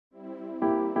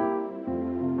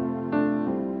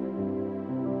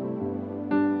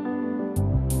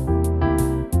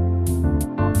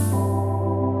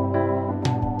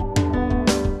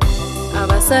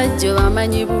abasajja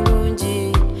bamanyi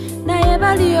bulungi naye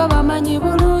baliyo bamanyi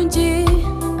bulungi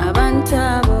abantu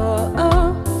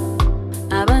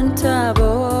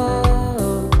abo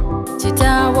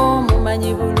kitaawo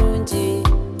mumanyi bulungi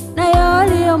naye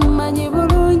oliyo mumanyi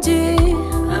bulungi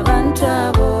abantu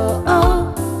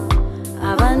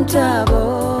abo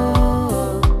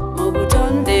mu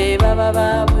butonde baba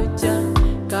babujja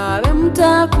kabe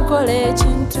mutakukola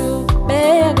ekintu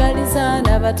beeyagaliza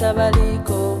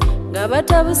n'abatabaliko nga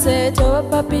batabuse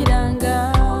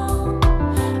tobapapiranga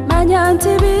manya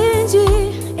nti bingi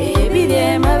ebiri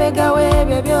emabega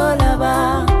w'ebyo byolaba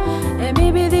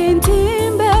emibiri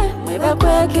ntimbe mwe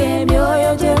bakweka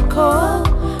emyoyo gyekko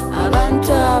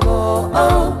abantu abo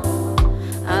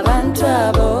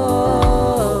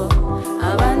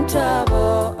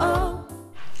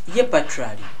Ye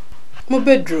patrali My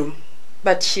bedroom,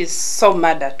 but she's so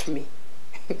mad at me.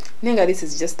 Nenga, this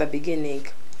is just the beginning.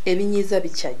 Ebinyiza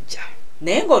bichajja.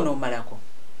 naye ng'onoomalako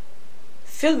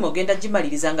film ogenda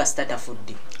gimaliriza nga starter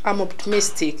fudde. I'm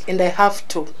optimistic and I have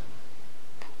to.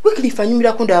 Wycliffe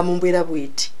anyumirako ndaba mu mbeera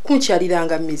bw'eti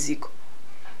kunkyaliranga mizigo.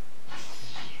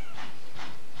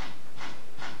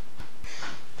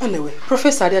 Anyway,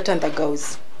 Professor ali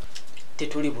atandagawuzi.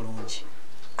 Tetuli bulungi.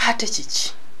 Ate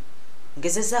kiki?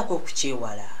 Ngezezaako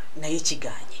okukyewala naye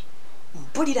kiganye.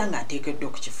 Mpulira nga nteekeddwa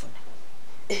okukifuna.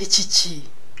 Kiki?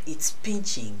 It's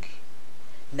pinching.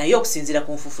 Naye okusinziira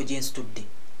ku nfuufu gye nsitudde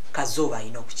kazooba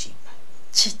alina okukimba.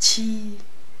 Kiki?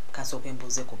 Kasooka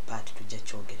embuuze ku Pat tujja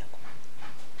kyogerako.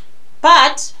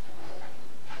 Pat!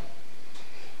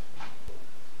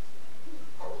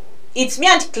 It's me,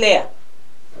 Aunt Claire.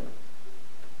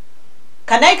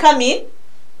 Can I come in?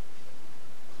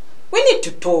 We need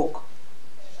to talk.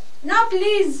 No,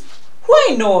 please.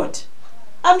 Why not?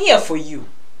 I'm here for you.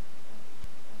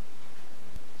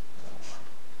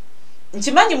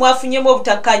 Nkimanyi mwafunyemu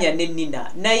obutakkaanya ne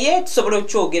Nina naye tusobola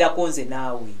okyogerako nze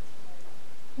naawe.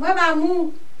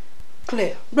 Mwebamu.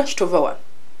 Claire, brush it over one.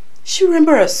 She will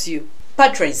embarrass you.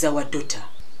 Patra is our daughter.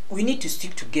 We need to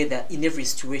stick together in every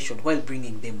situation while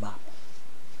bringing them up.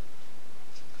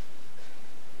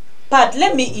 Pat,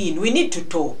 let me in. We need to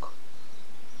talk.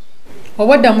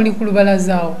 Obadda muli ku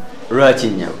lubalazaawo. Lwaki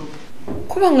nnyabo?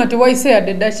 Kuba nga tewayise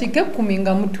yadde eddakiika 10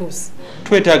 nga mutuuse.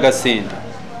 Twetaaga ssente.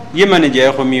 Ye maneja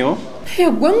yakomyewo?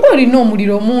 Gwe ng'olina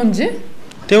omuliro mungi.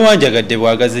 Tewanjagadde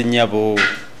bwagazi nnyabo.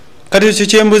 Kati ekyo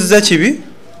kyembuzza kibi?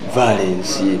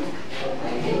 Valence.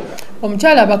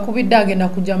 Omukyala abakubidde agenda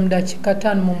kujja mu dakiika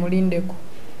 5 mu mulindeko.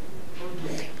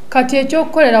 Kati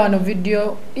ekyokukolera wano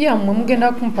vidiyo yammwe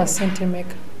mugenda kumpa ssente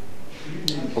meka?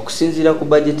 Okusinziira ku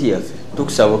budget yaffe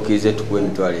tukusaba okkirize tukuwe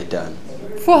 $5,000.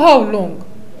 For how long?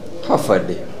 Half a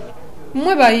day.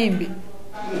 Mmwe bayimbi.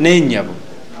 Naye nnyabo,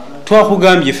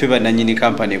 twakugambye ffe bannannyini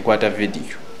kampani ekwata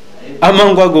vidiyo.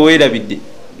 Amangu ago weerabidde.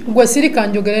 Gwe sirika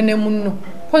njogere ne munno.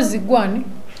 Pozi gwani?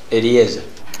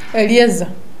 Elieza.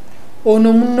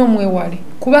 Ono munno mwewale.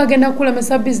 Kuba agenda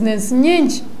kulemesa business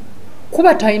nyingi.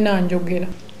 Kuba talina njogera.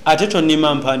 Ate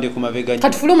tonnima mpande ku mabega.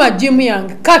 Kati fuluma jimu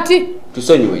yange. Kati.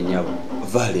 Tusonyiwe nnyabo.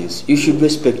 Valence, you should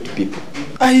respect people.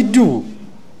 I do.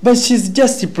 But she's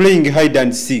just playing hide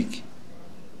and seek.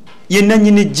 Ye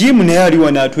nannyini Jim naye ali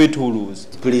wano atwetuluuza.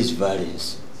 Please,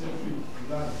 Valence.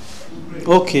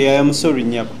 Okay, I am sorry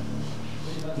nnyabo.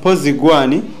 Mpozi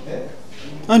gwani?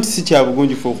 Anti si kya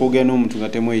bugunjufu okwogera n'omuntu nga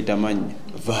temweyita mannya.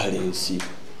 Valence.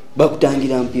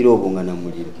 Bakutangira mpira obwo nga na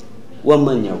muliro.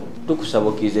 Wamma nnyabo, tukusaba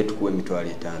okkirize tukuwe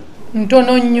 $5,000.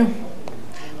 Ntono nnyo.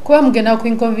 Kuba mugenda ku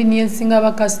inconvenience nga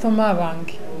bakasitoma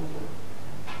bange.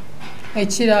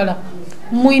 Ekirala,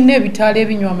 muyina ebitaala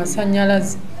ebinywa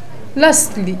amasannyalaze.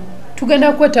 Lastly,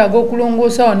 tugenda kwetaaga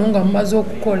okulongoosa wano nga mumaze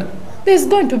okukola. There's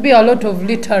going to be a lot of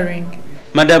littering.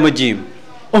 Madam Jim,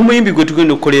 omuyimbi gwe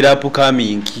tugenda okukolera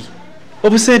upcoming.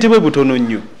 Obusente bwe butono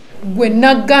nnyo. Gwe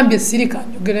naggambye sirika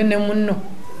njogere ne munno.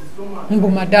 Mbu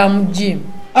Madam Jim.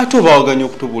 Ate oba waganya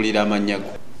okutubuulira amannya go.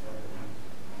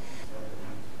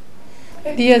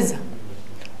 Elieza,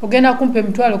 ogenda kumpa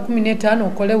 $15,000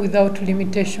 okole without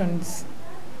limitations.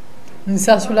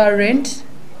 Nsasula rent,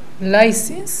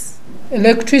 license,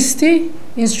 electricity,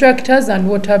 instructors and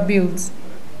water bills.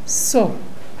 So,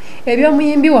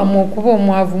 ebyomuyimbi wammwe okuba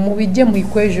omwavu mubijje mu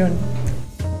equation.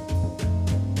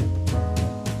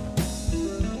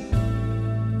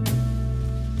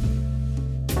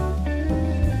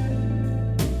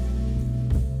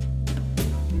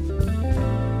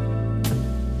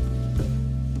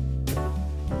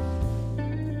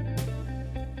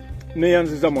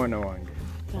 Neyanziza mwana wange.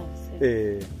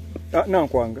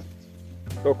 Nankwanga.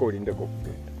 Soko olindeko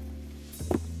okugenda.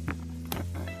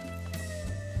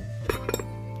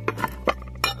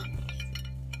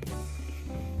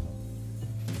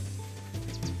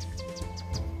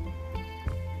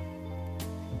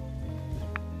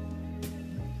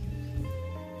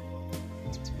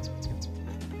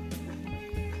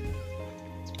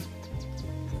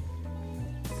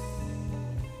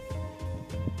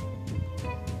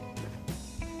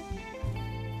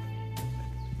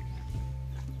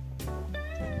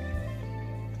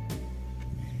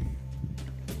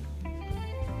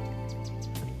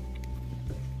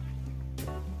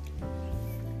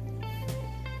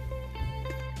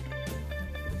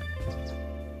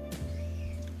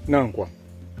 Nankwa.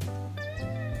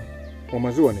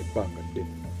 Omaziwa nebbanga ddene.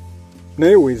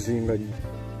 Naye weezinga nnyo.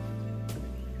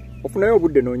 Ofunayo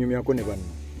obudde n'onyumyako ne banno.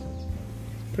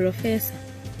 Professor.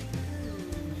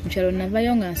 Mchalo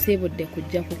navayo nga nsiibudde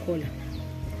kujja kukola.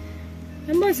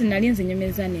 Emboozi nali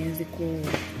nzinyumiriza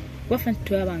n'enzikoowa. Wafa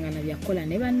twabanga na byakola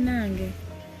ne bannange.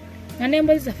 Nga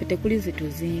n'emboozi zaffe tekuli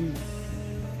zituzimba.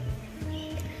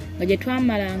 Nga gye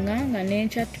twamalanga nga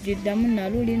n'enkya tugiddamu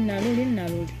naluli.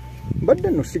 Mbadde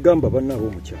nno sigamba bannaabo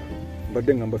omukyalo.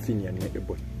 Mbadde ngamba Finian ne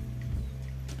Ebony.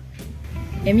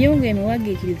 Emyungu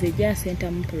emiwagiikiriza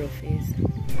egyasentamu Professor.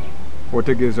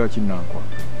 Otegeeza ki Nankwa?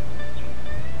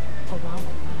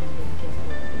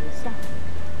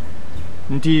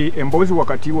 Nti emboozi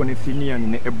wakati wo ne Finian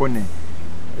ne Ebony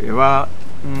eba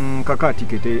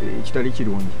kakatikete ekitali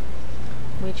kirungi.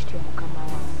 Bwekityo mukama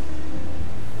wange.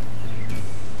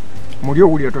 Muli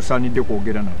owulira tosaanidde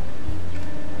kwogera nabo.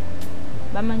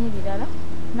 Bamanyi birala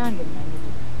nange mmanyi.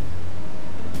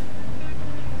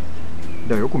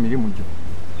 Ddayo ku mirimu gyo.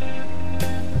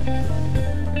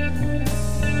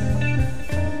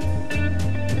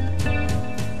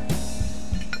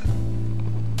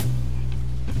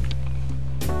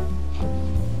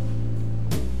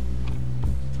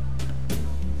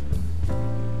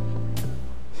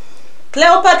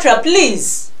 Cleopatra,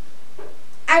 please.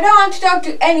 I don't want to talk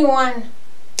to anyone.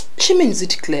 She means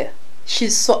it, Claire.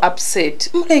 She's so upset.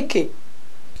 Muleke.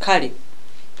 Kale,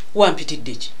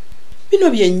 wampitidde ki? Bino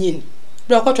byennyini.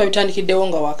 Lwako twabitandikiddewo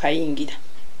nga wakayingira.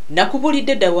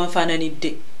 Nakubulidde dda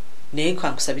wanfaananidde. Naye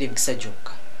kankusabira emikisa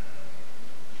gyokka.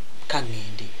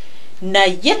 Kaŋŋende.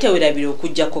 Naye tewerabira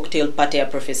okujja cocktail party ya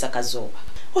Professor Kazoba.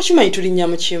 Okimanyi tulinnya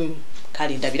mu kimu.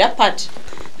 Kale ndabira party.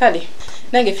 Kale,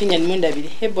 nange Finian mundabire.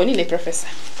 Ebony ne Professor.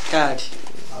 Kale.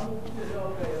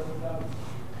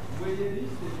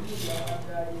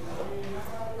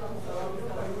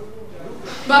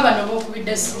 Baba no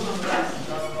bokubidde simu.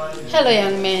 Hello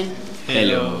young man.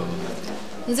 Hello.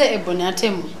 Nze Ebony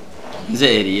atemu.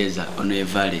 Nze Elieza ono ye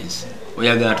Valence.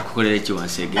 Oyagala tukukolere ki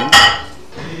once again?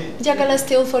 Njagala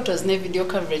still photos ne video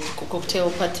coverage ku cocktail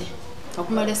party.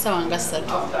 Okumala essaawa nga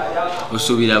 3.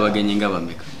 Osuubira abagenyi nga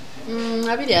bameka?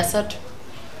 2-3.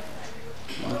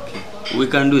 Okay. We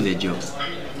can do the job.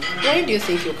 Why do you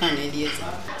think you can, Elieza?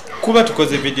 Kuba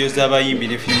tukoze video z'abayimbi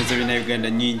ne FILMZ bina Uganda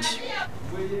nyingi.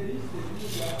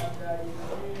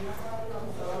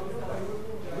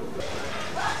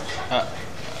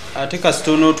 Ate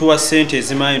kasita onootuwa ssente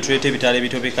ezimanyi tuleete ebitale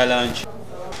bitobeka langi.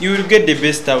 You will get the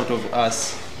best out of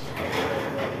us.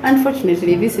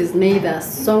 Unfortunately, this is neither a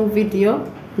song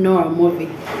video nor a movie.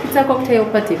 It's a cocktail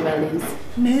party, Valence.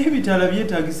 Naye ebitala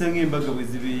byetaagisa ng'embaga bwe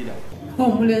zibeera.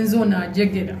 Omulenzi ono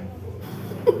ajegera.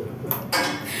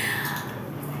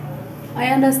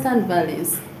 I understand,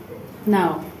 Valence.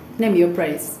 Now, name your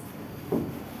price.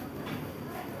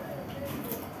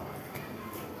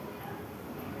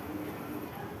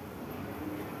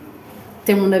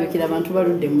 Temundabikira abantu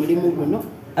baludde mulimu guno.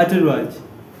 Ate lwaki?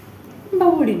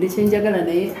 Mbawulidde kye njagala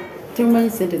naye temumanyi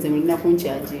ssente ze mulina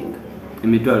kunkyajinga.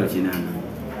 Emitwalo 800.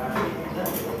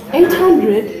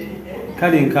 800?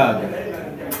 Kale nkaaga.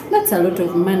 That's a lot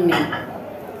of money.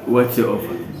 What's your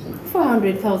offer?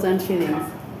 400,000 shillings.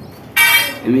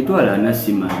 Emitwalo 4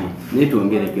 simanyi naye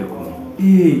twongerekeko.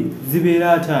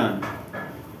 Zibeera 5.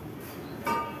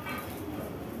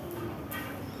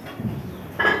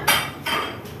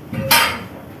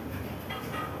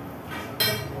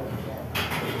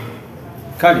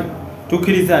 Kale,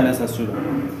 tukkiriza anasasula.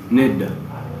 Nedda.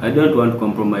 I don't want to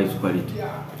compromise quality.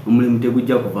 Omulimu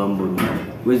tegujja kuvaamu bulungi.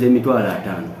 Weza emitwalo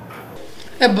 5.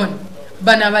 Ebony,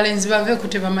 bano abalenzi bave ku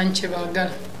tebamanyi kye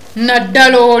baagala.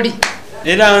 Naddala oli.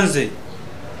 Era nze,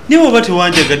 niwe oba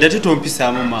tewanjagadde ate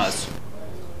tompisaamu maaso.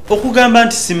 Okugamba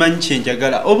nti simanyi kye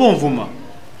njagala oba onvuma.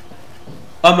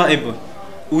 Ama Ebony,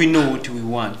 we know what we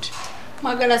want.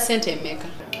 Mwagala ssente mmeka?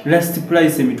 Last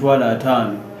price emitwalo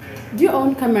 5. Do you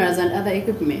own cameras and other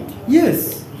equipment?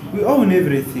 Yes, we own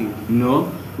everything.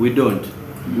 No, we don't.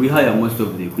 We hire most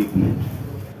of the equipment.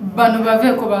 Bano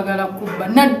baveeko baagala kubba.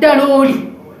 Naddala oli.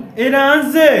 Era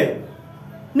nze,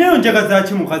 naye onjagaza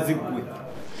ki mukazi gwe?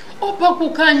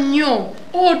 Opakuka nnyo.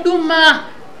 Oduma.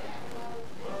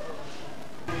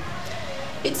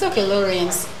 It's okay,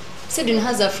 Lawrence. Sidon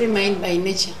has a free mind by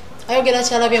nature. Ayogera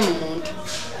kyalabye mu muntu.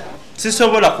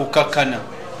 Sisobola kukakkana.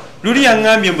 Luli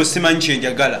yaŋŋambye mbu simanyi kye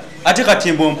njagala ate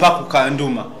kati mbu mpa ku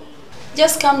kanduma.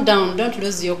 Just calm down, don't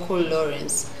lose your cool,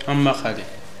 Lawrence. Amma kale,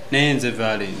 naye nze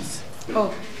Valence.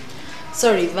 Oh,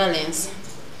 sorry, Valence.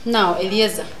 Now,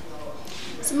 Elieza.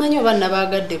 Simanyi oba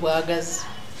nabaagadde bwagazi.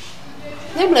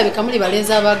 Naye mulabika muli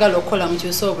balenzi abaagala okukola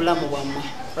mukyusa obulamu bwammwe,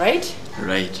 right?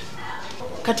 Right.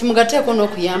 kati mugateeko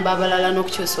n'okuyamba abalala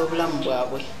n'okukyusa obulamu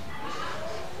bwabwe.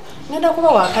 Ngenda kuba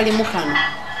waakalimu kano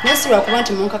naye si lwakuba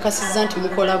nti munkakasizza nti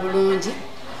mukola bulungi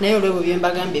naye olw'ebyo bye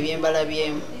mbagambye bye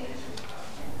mbalabyemu.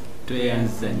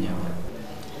 Tweyanza nnyo.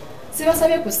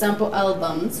 Sibasabye ku sample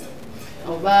albums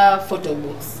oba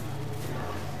photobooks.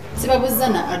 Sibabuzza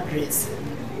na address.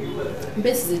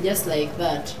 Mbesize just like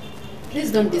that.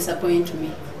 Please don't disappoint me.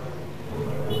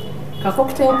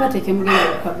 Kakokuteo pate kemugenda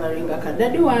okukavaringa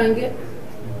kadadi wange.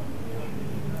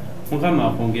 Mukama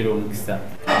akwongera omukisa.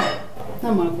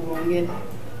 Namwe akubongere.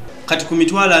 Kati ku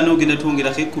mitwalo 4 ogenda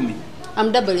twongerako 10.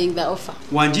 I'm doubling the offer.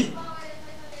 Wangi?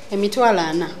 Emitwalo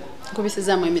 4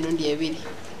 nkubisizaamu emirundi 2.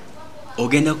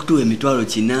 Ogenda kutuwa emitwalo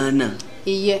 8.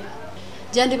 Iye.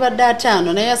 Gyandibadde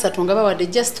 5 naye 3 nga bawadde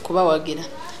just kubawagira.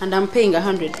 And I'm paying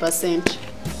 100%.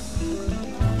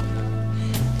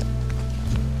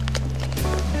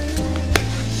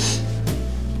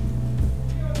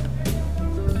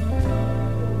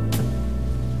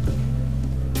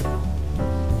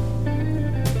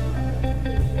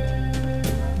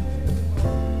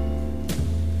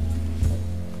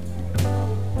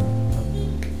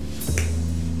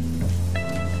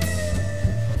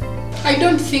 I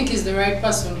don't think he's the right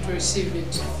person to receive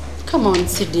it. Come on,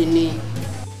 Sydney.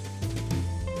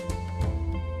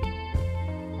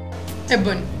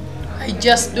 Ebon, I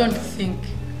just don't think.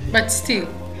 But still,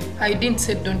 I didn't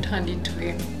say don't hand it to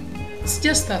him. It's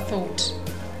just a thought.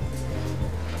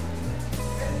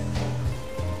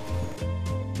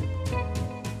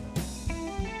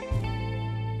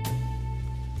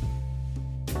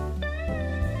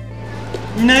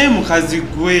 Naye mukazi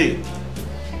gwe.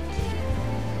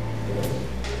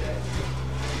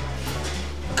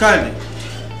 Kale.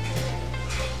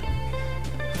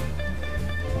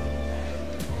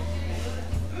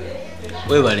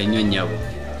 Webale nnyo nnyabo.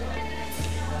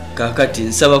 Kaakati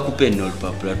nsaba kupe nno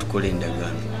olupapula tukole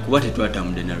endagaano kuba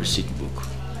tetwatambudde na receipt book.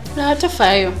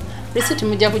 Tafaayo. Receipt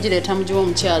mujja kugireeta mugiwa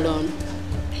omukyalo ono.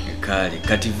 Kale,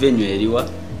 kati venue eriwa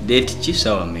date ki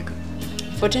sawa mmeka?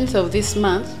 14th of this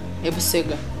month,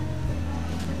 Ebusega.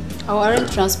 I'll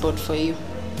arrange transport for you.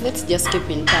 Let's just keep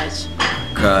in touch.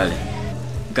 Kale.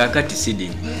 Kaakati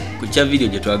Sydney, ku kya video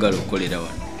gye twagala okukolera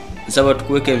wano. Nsaba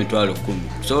tukuweko emitwalo 10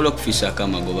 tusobole okufiisaako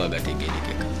amagoba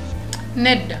agategeerekeka.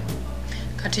 Nedda,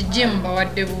 kati Jim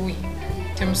bawadde buwi,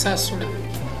 temusaasula.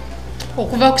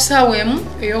 Okuva ku ssaawa emu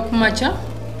ey'okumakya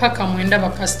paka 9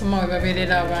 bakasitoma we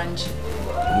babeerera abangi.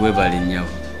 Webale nnyabo.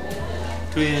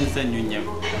 Tweyanza nnyo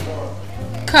nnyabo.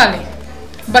 Kale,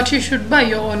 but you should buy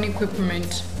your own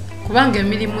equipment. Kubanga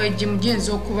emirimu egimu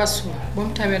giyinza okubasula bwe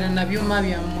mutabeera na byuma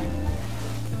byammwe.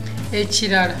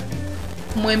 Ekirala,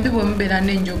 mwembi bwe mubeera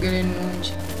n'enjogera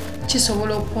ennungi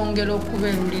kisobola okwongera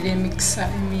okubeerulira emikisa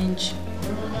emingi.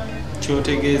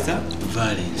 Kyotegeeza?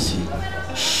 Valence.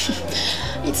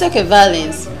 It's okay,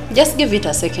 Valence. Just give it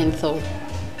a second thought.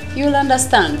 You'll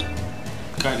understand.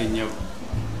 Kale nnyabo.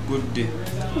 Good day.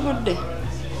 Good day.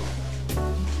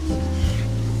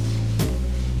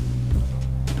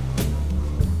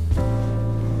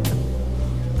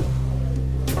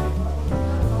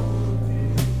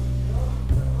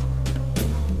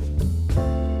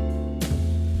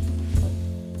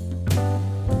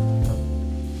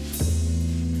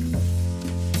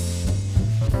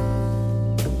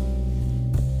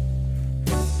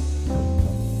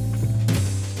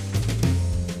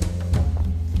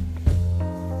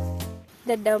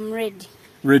 Dad, I'm ready.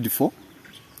 Ready for?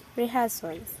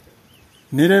 Rehearsals.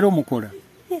 Nerero mukola?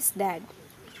 Yes, Dad.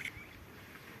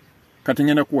 Kati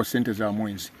ngenda kuwa ssente za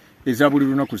mwezi eza buli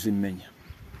lunaku zimmenya.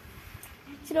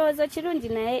 Kirowoozo kirungi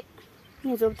naye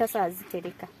nyinza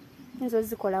obutasazitereka. Nyinza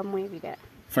ozikolamu ebirala.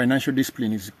 Financial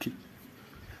discipline is key.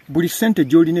 Buli ssente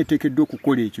gy'olina eteekeddwa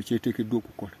okukola ekyo kyeteekeddwa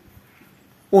okukola.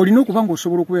 Olina okuba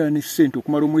ng'osobola okubeera ne ssente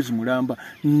okumala omwezi mulamba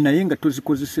naye nga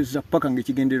tozikozesezza paka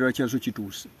ng'ekigendererwa kyazo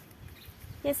kituuse.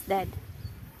 Yes, Dad.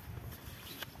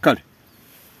 Kale,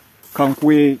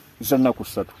 kankuwe za nnaku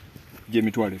 3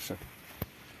 gy'emitwalo 3.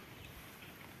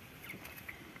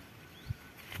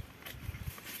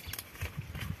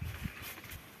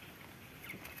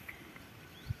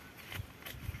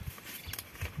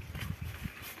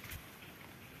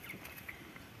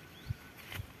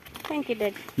 Thank you,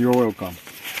 Dad. You're welcome.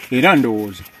 Era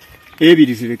ndowooza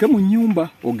ebiri zireke mu nnyumba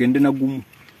ogende na gumu.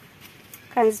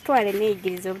 Kanzitwale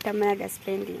neeyigiriza obutamala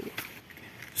spending.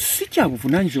 Si kya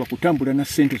buvunaanyizibwa kutambula na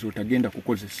ssente z'otagenda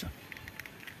kukozesa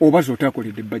oba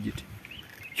z'otaakoledde budget.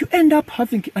 You end up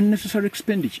having unnecessary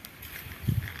expenditure.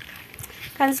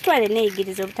 Kanzitwale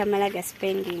neeyigiriza obutamala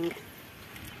spending.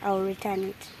 I'll return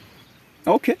it.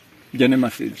 Okay. Jane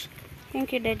message.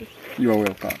 Thank you, Daddy. You are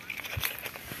welcome.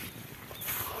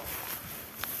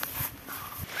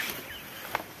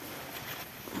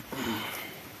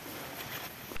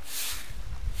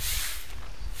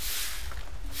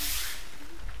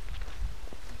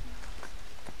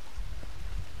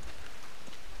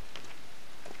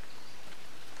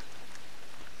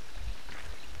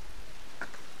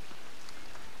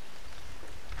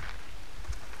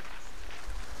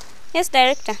 Yes,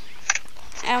 Director.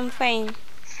 I'm fine.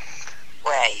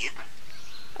 Where are you?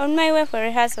 On my way for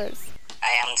rehearsals.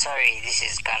 I am sorry this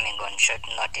is coming on short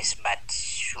notice, but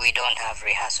we don't have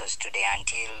rehearsals today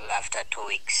until after 2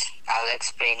 weeks. I'll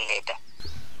explain later.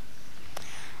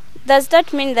 Does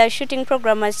that mean the shooting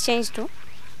program has changed too?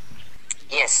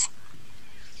 Yes.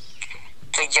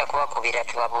 Tujja kubakubira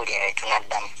tubabuulira we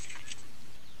tunaddamu.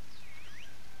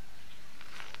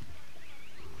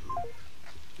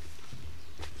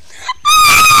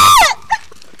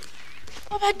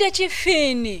 Obadde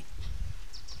kifiini.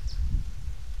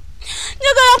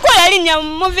 Njagala kukola linnya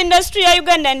mu movie industry ya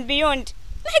Uganda and beyond.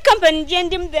 My company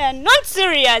GNDM, they are not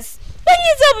serious.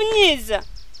 Bunyiza.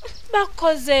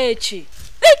 Bakoze eki?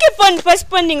 They keep on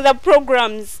postponing the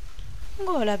programs.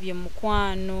 Ng'olabye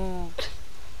mukwano.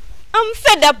 I'm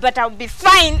fed up, but I'll be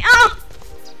fine.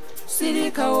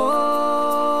 Sirikawo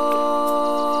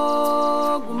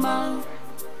guma.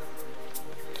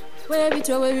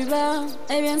 Webito webiba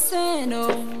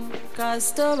ebyenseno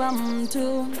kasitoba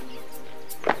muntu.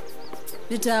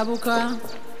 Bitabuka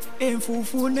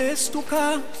enfufu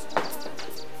nestuka.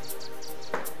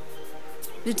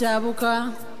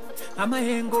 Bitabuka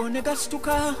amayengo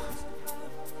negastuka.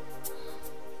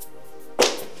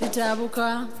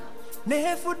 Bitabuka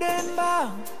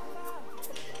nefudemba.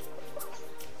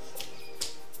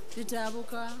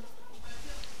 Bitabuka.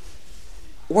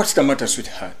 What's the matter,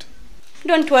 sweetheart?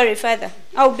 Don't worry, Father.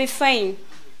 I'll be fine.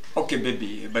 Okay,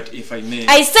 baby, but if I may...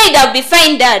 I said I'll be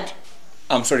fine, Dad.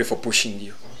 I'm sorry for pushing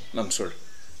you. I'm sorry.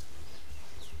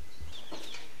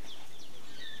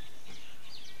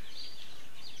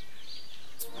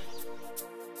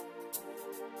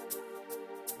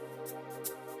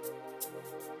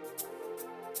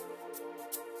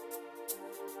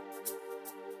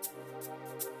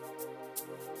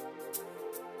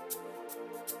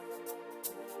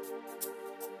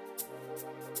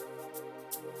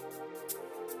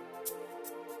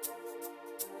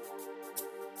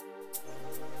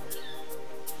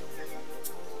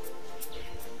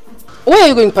 Where are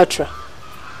you going, Patra?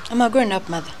 I'm a grown-up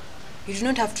mother. You do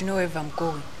not have to know wherever I'm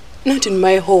going. Not in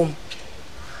my home.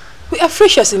 We are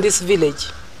freshers in this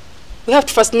village. We have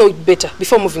to first know it better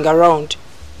before moving around.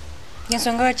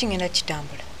 Yansonga lwaki ngenda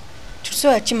kitambula.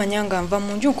 Tusobola kimanya nga nva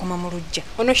mu nju nkoma mu luggya.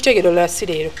 Onokitegeera olala si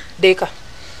leero. Deka.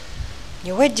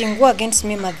 You're waging war against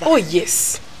me, mother. Oh,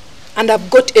 yes. And I've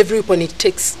got every weapon it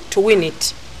takes to win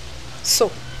it.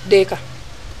 So, Deka.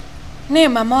 Naye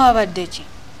mama wabadde ki?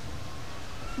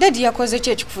 Daddy yakoze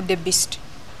ki ekikufudde beast?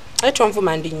 I don't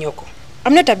mind nyoko.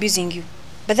 I'm not abusing you,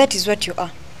 but that is what you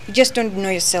are. You just don't know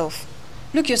yourself.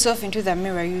 Look yourself into the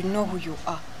mirror, you know who you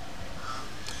are.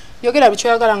 Yogera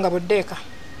bichoyagala nga Bodeka.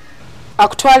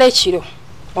 Akutwala ekiro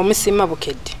omusima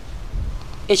bukedde.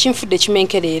 Ekinfudde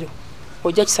kimenke leero.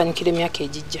 Ojja kisanyikira emyaka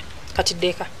ejijja. Kati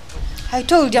Deka. I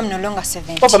told you I'm no longer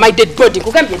 70. Over my dead body,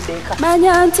 kugambye Deka.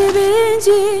 Manya nti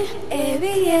bingi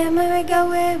ebiyemabega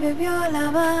webyo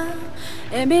byolaba.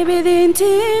 Emibiri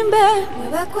ntimbe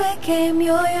webakweka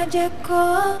emyoyo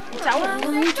gyekko.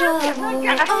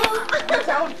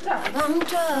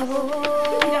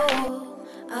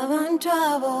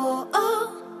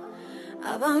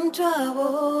 Abantu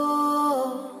abo.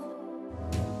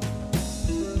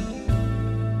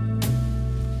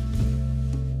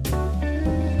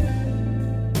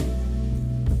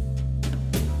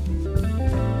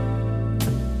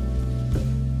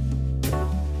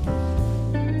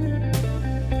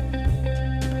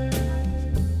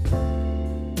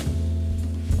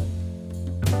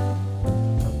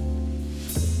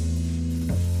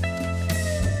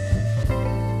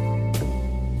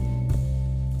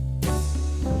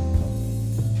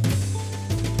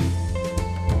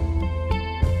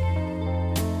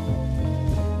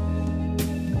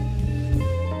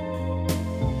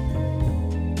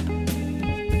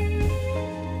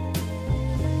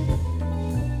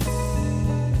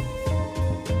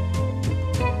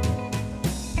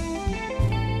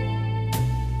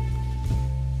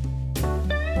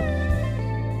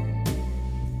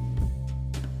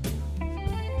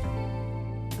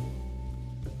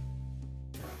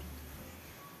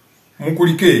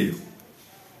 Mukuliko eyo.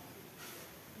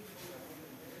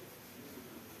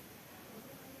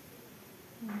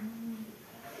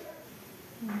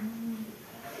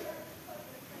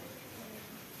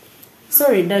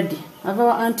 Sorry, Daddy. Ava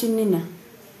wa Auntie Nina.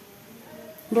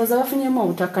 Ndoza bafunyemu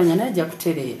obutakanya naye ajja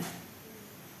kutereera.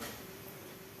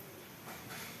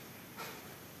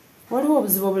 Waliwo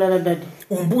obuzibu obulala, Daddy?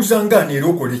 Ombuuza ng'ani era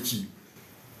okole ki?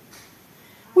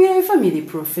 We are a family,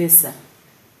 Professor.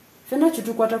 Fena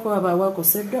kitukwatako baba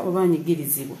awakoseddwa oba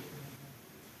anyigirizibwa.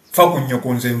 Fa ku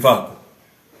nnyoko nze nvaako.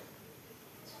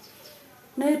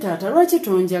 naye taata lwaki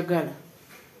tonjagala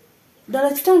ddala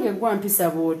kitange gwa mpisa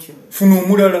bwotyo funa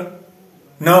omulala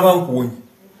n'aba nkuwonye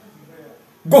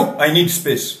go I need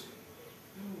space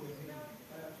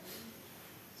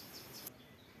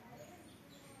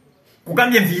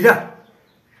kugambye nviira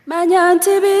manya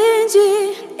nti bingi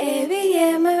ebiri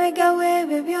emabega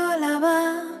w'ebyo by'olaba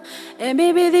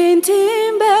emibiri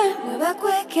ntimbe mwe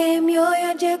bakweka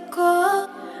emyoyo gy'ekko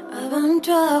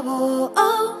abantu abo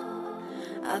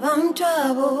abantu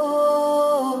abo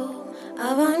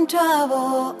abantu abo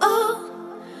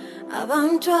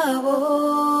abantu abo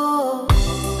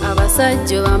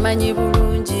abasajja bamanyi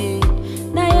bulungi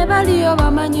naye baliyo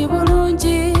bamanyi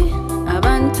bulungi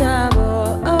abantu abo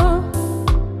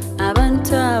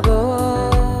abantu abo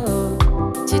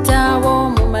kitaawo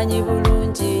mumanyi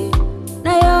bulungi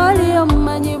naye oliyo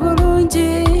mumanyi bulungi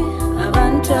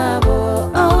abantu abo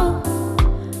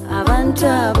abantu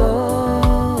abo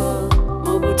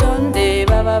mu butonde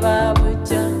baba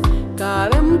babujja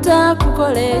kabe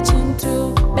mutakukola ekintu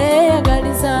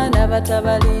beeyagaliza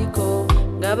n'abatabaliko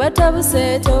nga batabuse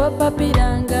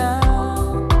tobapapiranga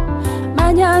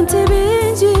manya nti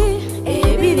bingi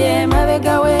ebiri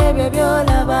emabega w'ebyo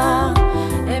by'olaba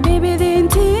emibiri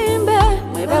ntimbe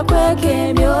mwe bakweka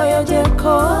emyoyo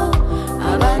gy'ekko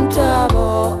abantu abo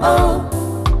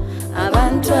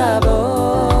abantu abo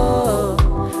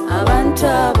abantu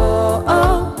abo